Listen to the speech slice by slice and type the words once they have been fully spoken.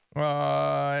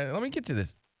Let me get to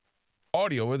this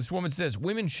audio where this woman says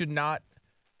women should not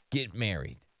get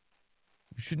married.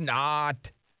 You should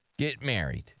not get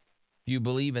married. If you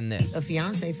believe in this. A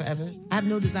fiance forever. I have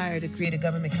no desire to create a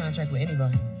government contract with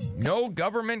anybody. No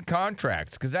government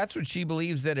contracts, because that's what she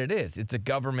believes that it is. It's a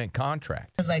government contract.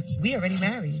 It's like, we already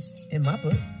married in my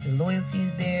book. The loyalty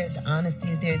is there, the honesty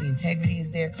is there, the integrity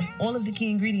is there. All of the key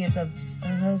ingredients of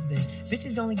a husband.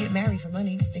 Bitches don't get married for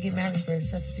money. They get married for a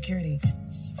sense of security.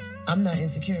 I'm not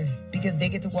insecure because they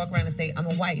get to walk around and say, I'm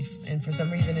a wife. And for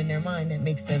some reason in their mind, that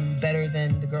makes them better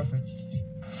than the girlfriend.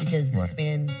 Because this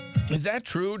man... Is that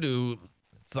true?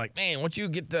 It's like, man, once you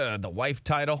get the wife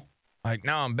title, like,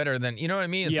 now I'm better than, you know what I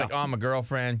mean? It's like, oh, I'm a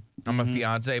girlfriend, I'm a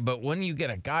fiance. But when you get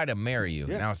a guy to marry you,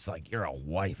 now it's like, you're a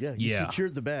wife. Yeah, you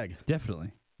secured the bag.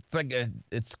 Definitely. It's like,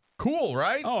 it's cool,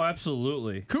 right? Oh,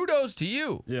 absolutely. Kudos to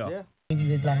you. Yeah. Give you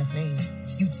his last name.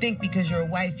 You think because you're a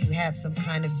wife, you have some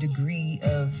kind of degree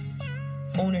of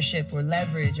ownership or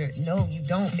leverage, or no, you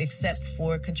don't, except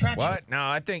for contractual. What? No,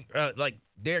 I think, like,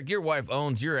 Derek, your wife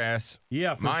owns your ass.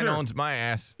 Yeah, for Mine sure. owns my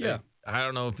ass. Yeah. I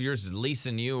don't know if yours is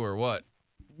leasing you or what.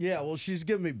 Yeah, well, she's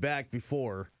given me back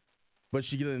before, but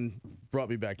she then brought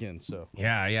me back in, so.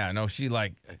 Yeah. No, she,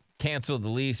 like, canceled the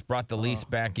lease, brought the lease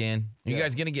back in. You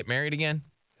guys going to get married again?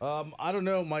 I don't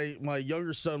know. My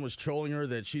younger son was trolling her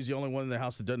that she's the only one in the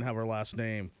house that doesn't have her last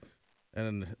name.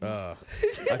 And I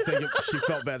think she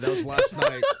felt bad. That was last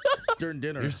night during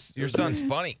dinner. Your son's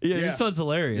funny. Yeah, your son's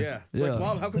hilarious. Yeah. It's like,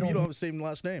 Mom, how come you don't have the same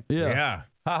last name? Yeah.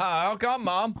 How come,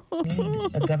 Mom? Need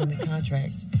a government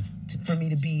contract for me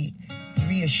to be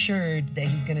reassured that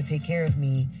he's going to take care of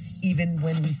me even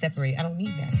when we separate. I don't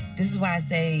need that. This is why I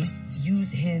say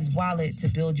use his wallet to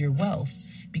build your wealth.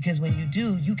 Because when you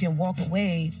do, you can walk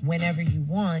away whenever you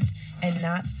want and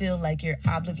not feel like you're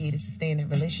obligated to stay in that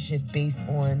relationship based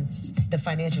on the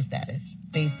financial status,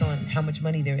 based on how much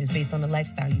money there is, based on the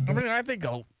lifestyle you I build. mean, I think,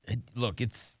 look,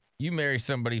 you marry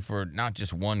somebody for not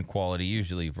just one quality,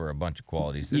 usually for a bunch of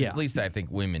qualities. Yeah. At least I think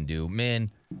women do. Men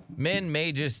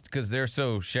may just, because they're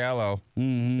so shallow,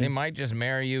 they might just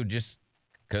marry you just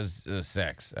because of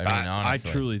sex. I mean, honestly.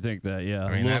 I truly think that, yeah.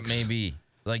 I mean, that may be.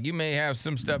 Like, you may have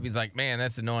some stuff, he's like, man,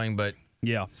 that's annoying, but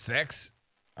sex,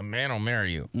 a man will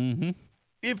marry you. Mm-hmm.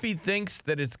 If he thinks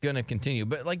that it's going to continue.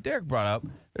 But like Derek brought up,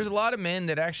 there's a lot of men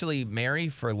that actually marry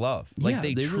for love. Like, Yeah,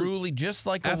 they they truly, really- just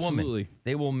like a Absolutely. woman,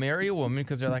 they will marry a woman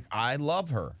because they're like, I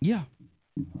love her. Yeah.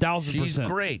 1000%. She's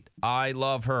great. I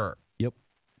love her. Yep.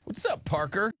 What's up,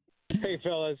 Parker? Hey,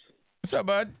 fellas. What's up,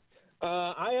 bud?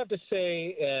 I have to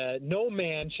say, no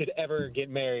man should ever get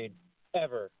married,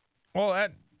 ever. Well,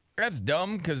 that's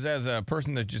dumb because as a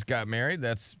person that just got married,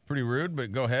 that's pretty rude,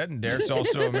 but go ahead. And Derek's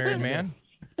also a married man.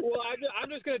 Well, I'm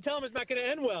just going to tell him it's not going to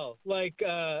end well. Like,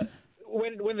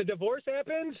 when the divorce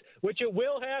happens, which it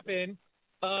will happen,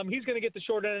 he's going to get the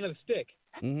short end of the stick.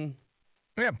 Mm-hmm.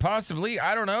 Yeah, possibly.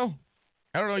 I don't know.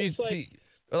 You It's like- see,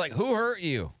 like, who hurt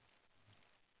you?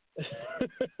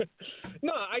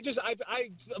 No, I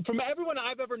from everyone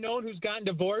I've ever known who's gotten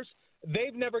divorced,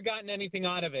 they've never gotten anything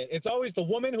out of it. It's always the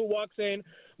woman who walks in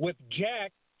with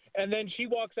Jack, and then she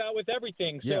walks out with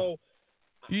everything. So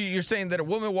You're saying that a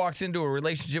woman walks into a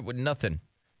relationship with nothing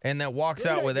and that walks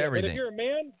out with But everything. if you're a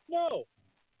man, no.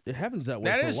 It happens that way.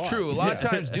 That for is a lot. true. A lot of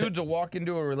times dudes will walk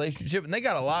into a relationship and they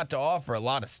got a lot to offer, a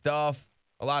lot of stuff,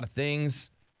 a lot of things,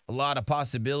 a lot of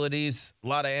possibilities, a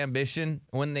lot of ambition.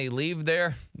 When they leave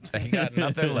there, they got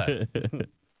nothing left.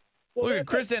 Well, Look, that's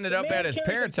Chris like- ended the up man at his carries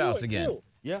parents' it to house it, again. too.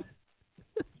 Yeah.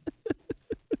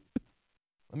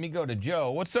 Let me go to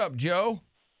Joe. What's up, Joe?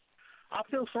 I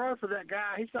feel sorry for that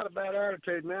guy. He's got a bad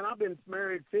attitude, man. I've been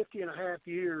married 50 and a half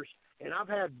years, and I've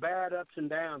had bad ups and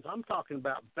downs. I'm talking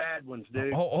about bad ones,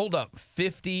 dude. Hold up.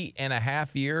 50 and a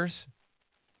half years?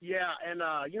 Yeah, and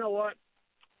you know what?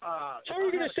 How are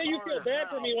you going to say you feel bad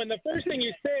for me when the first thing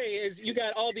you say is you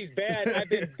got all these bad, I've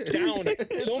been down,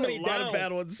 so many a lot downs. of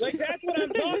bad ones. Like, that's what I'm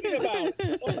talking about.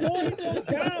 I'm going those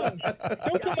downs.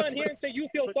 Don't come on here and say you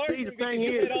feel But sorry see, for the me thing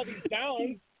because you is- had all these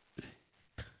downs.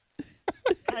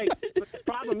 Hey, but the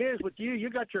problem is with you, you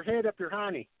got your head up your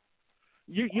hiney.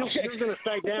 You're going to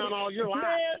stay down all your life.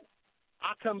 Man,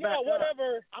 I come yeah, back up.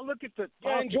 whatever. I look at the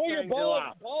Yeah, positive enjoy your things in ball,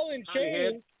 life. ball and Honey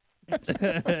chain.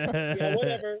 Yeah,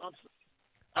 whatever.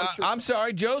 I'm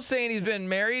sorry. Joe's saying he's been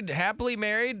married, happily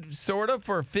married, sort of,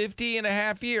 for 50 and a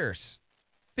half years.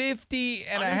 50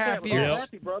 and a half years.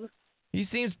 Happy, brother. He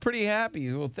seems pretty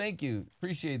happy. Well, thank you.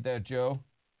 Appreciate that, Joe.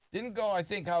 Didn't go, I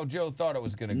think, how Joe thought it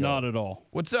was going to go. Not at all.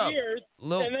 What's up? Years,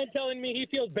 Lil- and then telling me he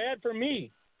feels bad for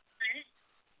me.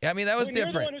 I mean, that was When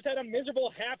you're the one different. who's had a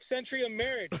miserable half century of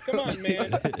marriage. Come on, man.